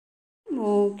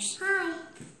Moksh. Hi.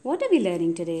 What are we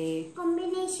learning today?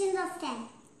 Combinations of 10.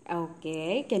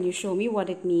 Okay, can you show me what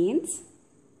it means?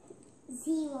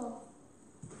 0.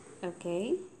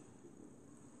 Okay.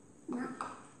 No.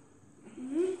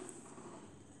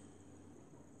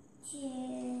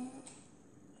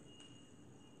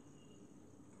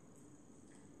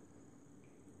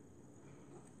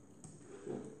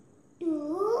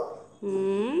 Two.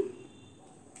 Hmm.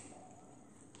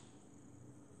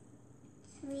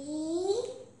 3.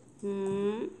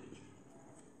 Hmm.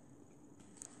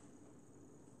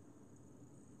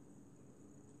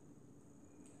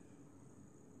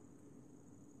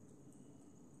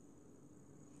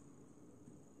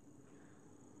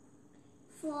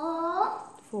 4.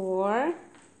 4.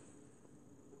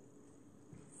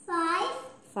 5.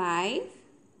 5.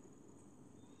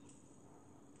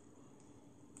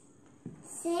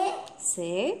 6.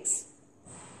 6.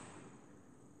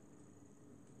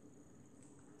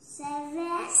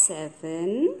 7.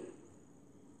 7.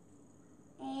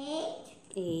 8.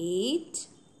 8.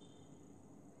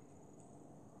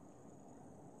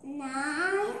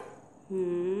 9.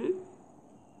 Hmm.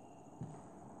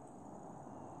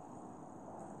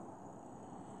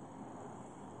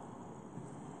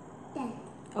 10.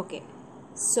 Okay.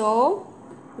 So,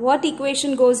 what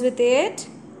equation goes with it?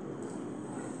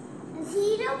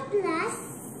 0 plus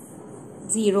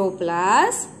 0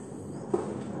 plus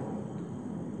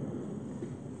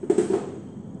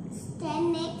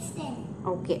 10 makes 10.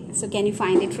 Okay, so can you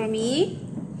find it for me?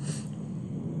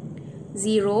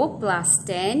 0 plus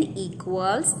 10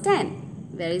 equals 10.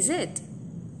 Where is it?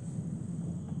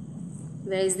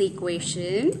 Where is the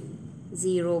equation?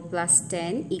 0 plus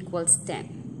 10 equals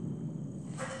 10.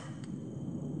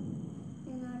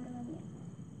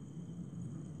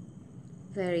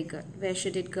 Very good. Where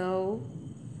should it go?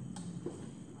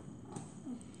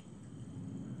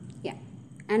 Yeah.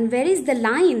 And where is the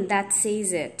line that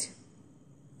says it?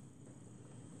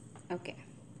 Okay.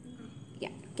 Yeah.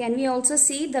 Can we also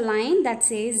see the line that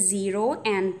says 0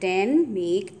 and 10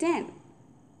 make 10?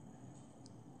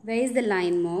 Where is the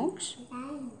line, Moksh?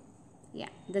 9. Yeah.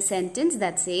 The sentence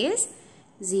that says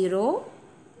 0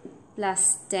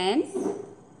 plus 10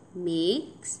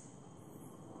 makes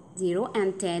 0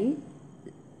 and 10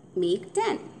 make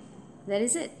 10. Where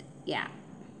is it? Yeah.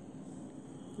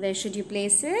 Where should you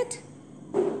place it?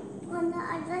 On the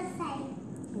other side.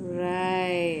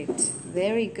 Right.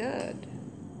 Very good.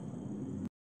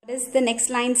 What does the next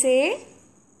line say?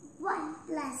 1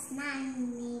 plus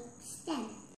 9 makes 10.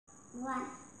 1.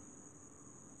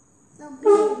 So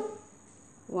blue.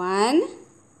 1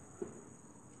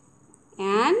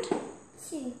 and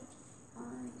 2.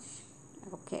 Orange.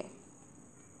 okay.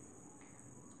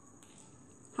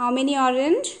 How many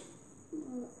orange?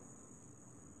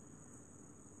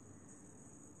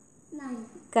 9.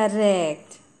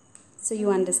 Correct. So you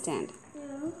understand.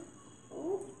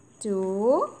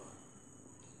 2,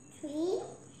 3.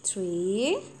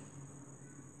 3,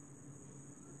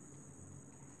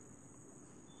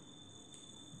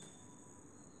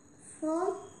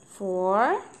 4.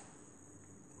 4,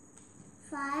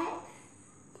 5.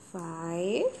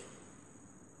 5,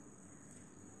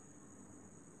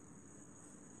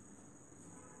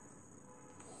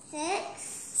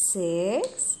 6.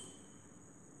 6,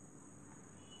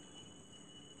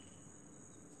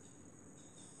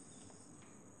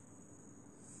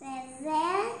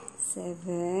 7.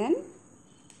 7,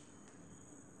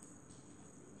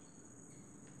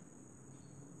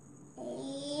 8.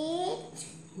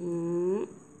 hmm,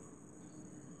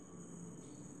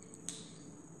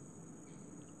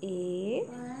 8,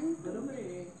 1, 2,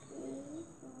 3,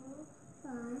 4,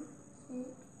 5, 6,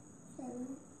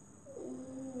 7,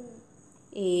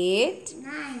 8.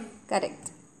 9.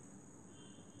 Correct.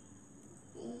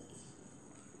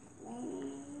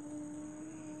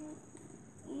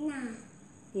 9.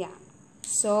 Yeah.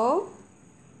 So,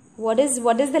 what does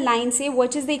the line say?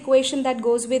 What is the equation that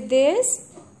goes with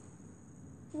this?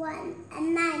 1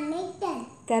 and 9 make 10.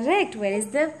 Correct. Where is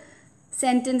the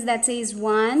sentence that says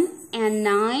 1 and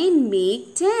 9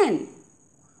 make 10?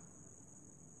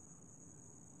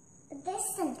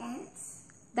 This sentence.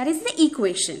 That is the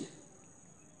equation.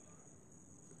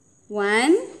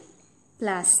 1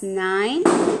 plus 9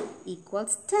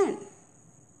 equals 10.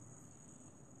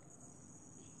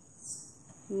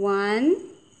 1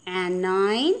 and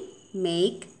 9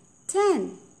 make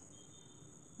 10.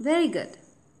 Very good.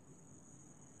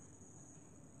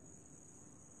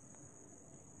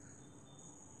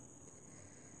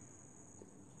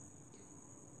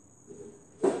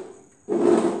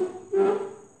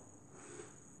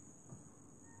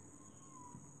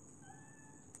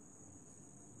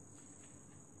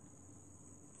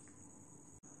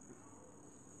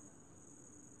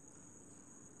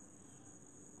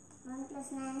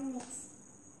 plus 9 makes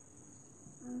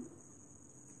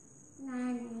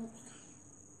 9 makes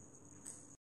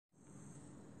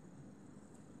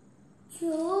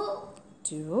 2,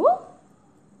 2,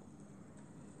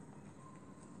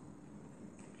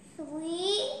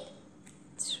 3,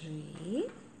 3,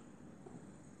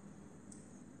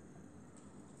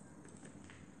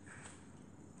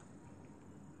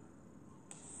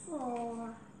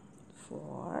 4,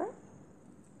 4,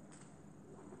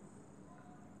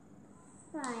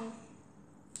 5.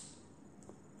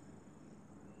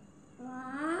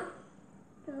 1,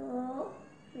 2,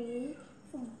 3,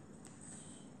 4.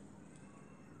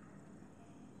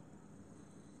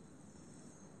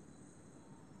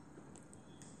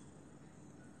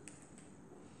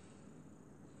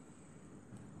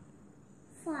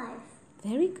 5.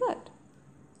 Very good.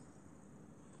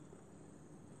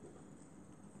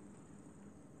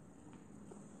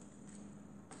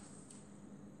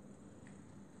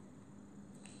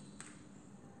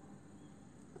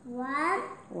 One,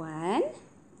 1,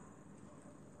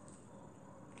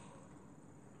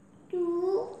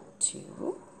 2,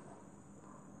 2,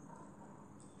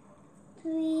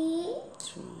 3,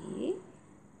 3,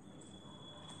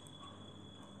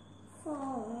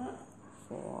 4,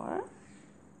 4,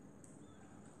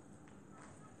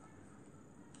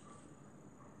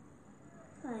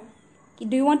 5.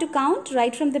 Do you want to count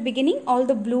right from the beginning all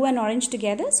the blue and orange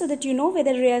together so that you know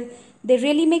whether they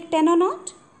really make 10 or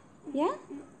not? Yeah?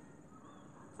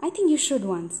 I think you should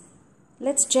once.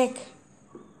 Let's check.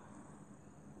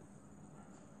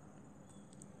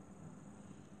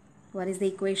 What is the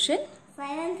equation?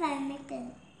 5 and 5 make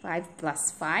 10. 5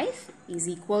 plus 5 is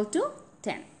equal to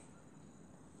 10.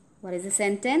 What is the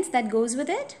sentence that goes with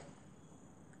it?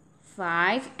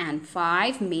 5 and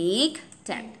 5 make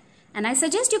 10. And I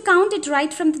suggest you count it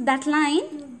right from that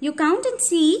line. You count and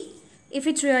see if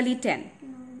it's really 10.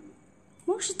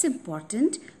 Moksh, it's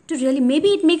important to really, maybe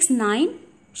it makes 9.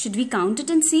 Should we count it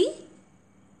and see?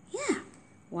 Yeah.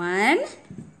 1, 1,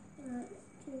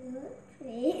 2,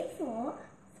 3, 4,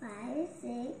 5, 6,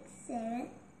 7,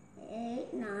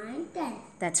 8, 9, 10.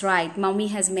 That's right. Mommy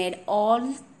has made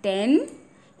all 10.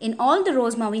 In all the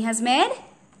rows, Mommy has made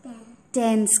 10.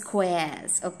 10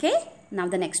 squares. Okay? Now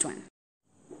the next one.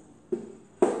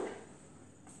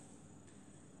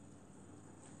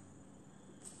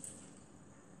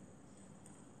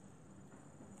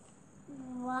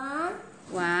 1,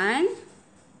 1,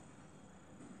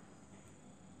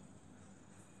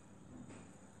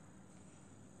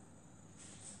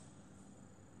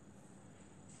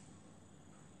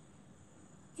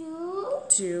 2,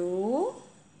 2,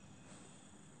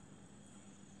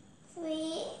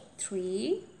 3,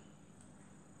 3,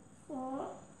 4,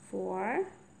 4,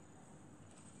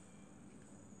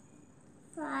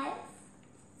 5,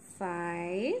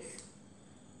 5,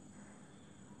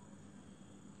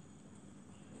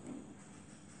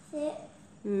 6,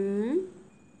 hmm,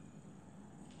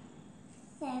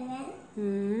 7,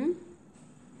 hmm,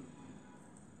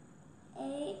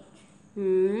 8,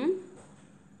 hmm.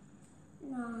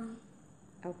 9.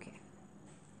 Okay.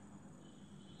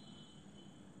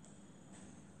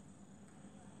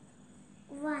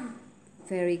 1.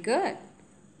 Very good.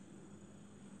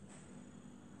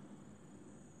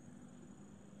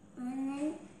 And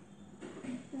then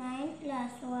 9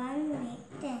 plus 1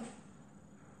 make 10.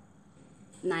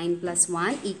 9 plus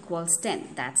 1 equals 10.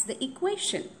 That's the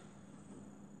equation.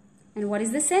 And what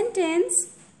is the sentence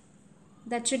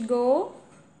that should go?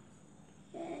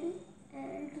 10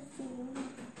 and 4.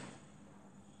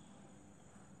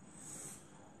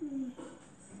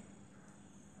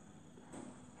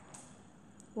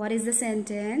 What is the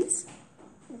sentence?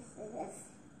 This is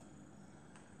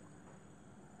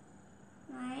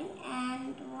 9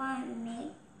 and 1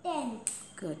 make 10.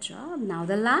 Good job. Now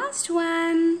the last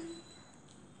one.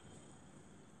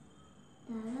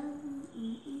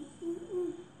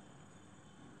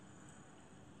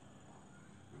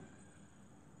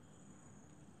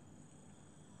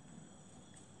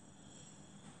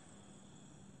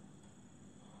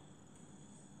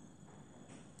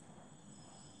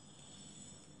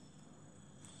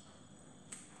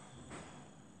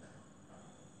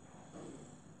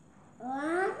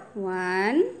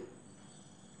 One,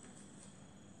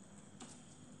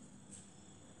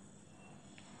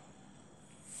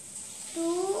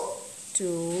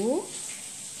 2,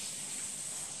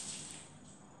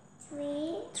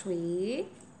 3,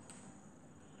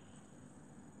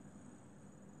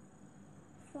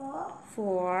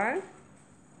 4,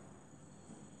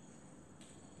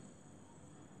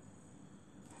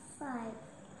 5,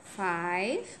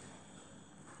 6,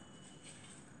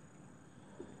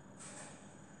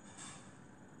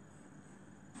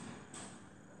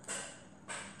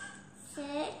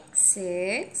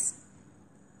 6,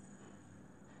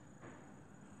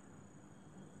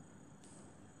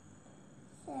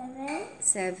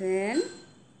 7,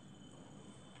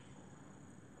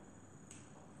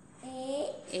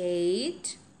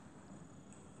 8,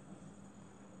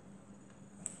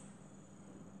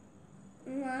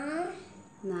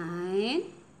 9.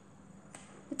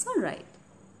 It's all right.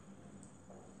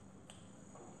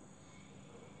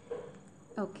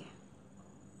 Okay.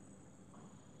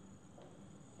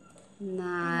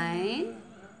 9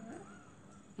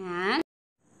 and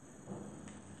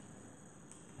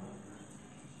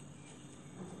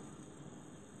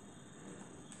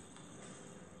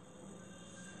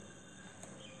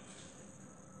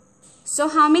so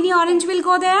how many orange will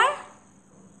go there?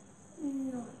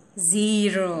 No.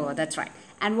 0. That's right.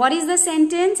 And what is the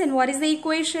sentence and what is the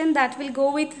equation that will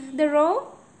go with the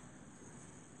row?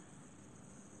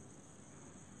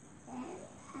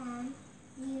 And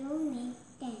 0 make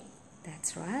 10.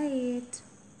 That's right.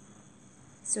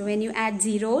 So when you add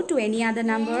 0 to any other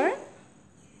number,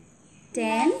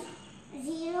 10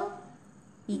 0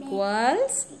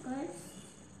 equals,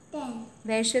 10.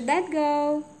 where should that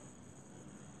go?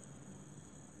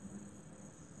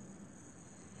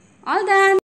 All done.